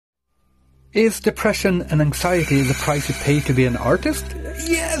Is depression and anxiety the price you pay to be an artist?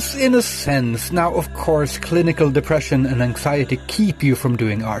 Yes, in a sense. Now, of course, clinical depression and anxiety keep you from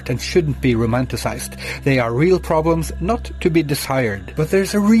doing art and shouldn't be romanticized. They are real problems, not to be desired. But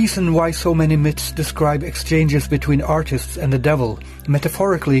there's a reason why so many myths describe exchanges between artists and the devil.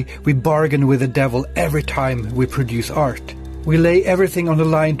 Metaphorically, we bargain with the devil every time we produce art. We lay everything on the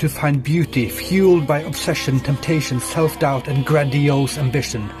line to find beauty, fueled by obsession, temptation, self-doubt and grandiose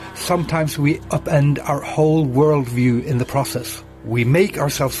ambition. Sometimes we upend our whole worldview in the process. We make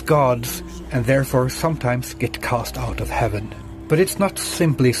ourselves gods, and therefore sometimes get cast out of heaven. But it's not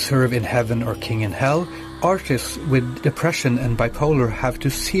simply serve in heaven or king in hell. Artists with depression and bipolar have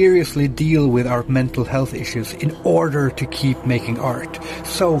to seriously deal with our mental health issues in order to keep making art.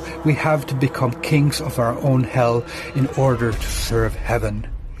 So we have to become kings of our own hell in order to serve heaven.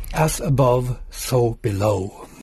 As above, so below.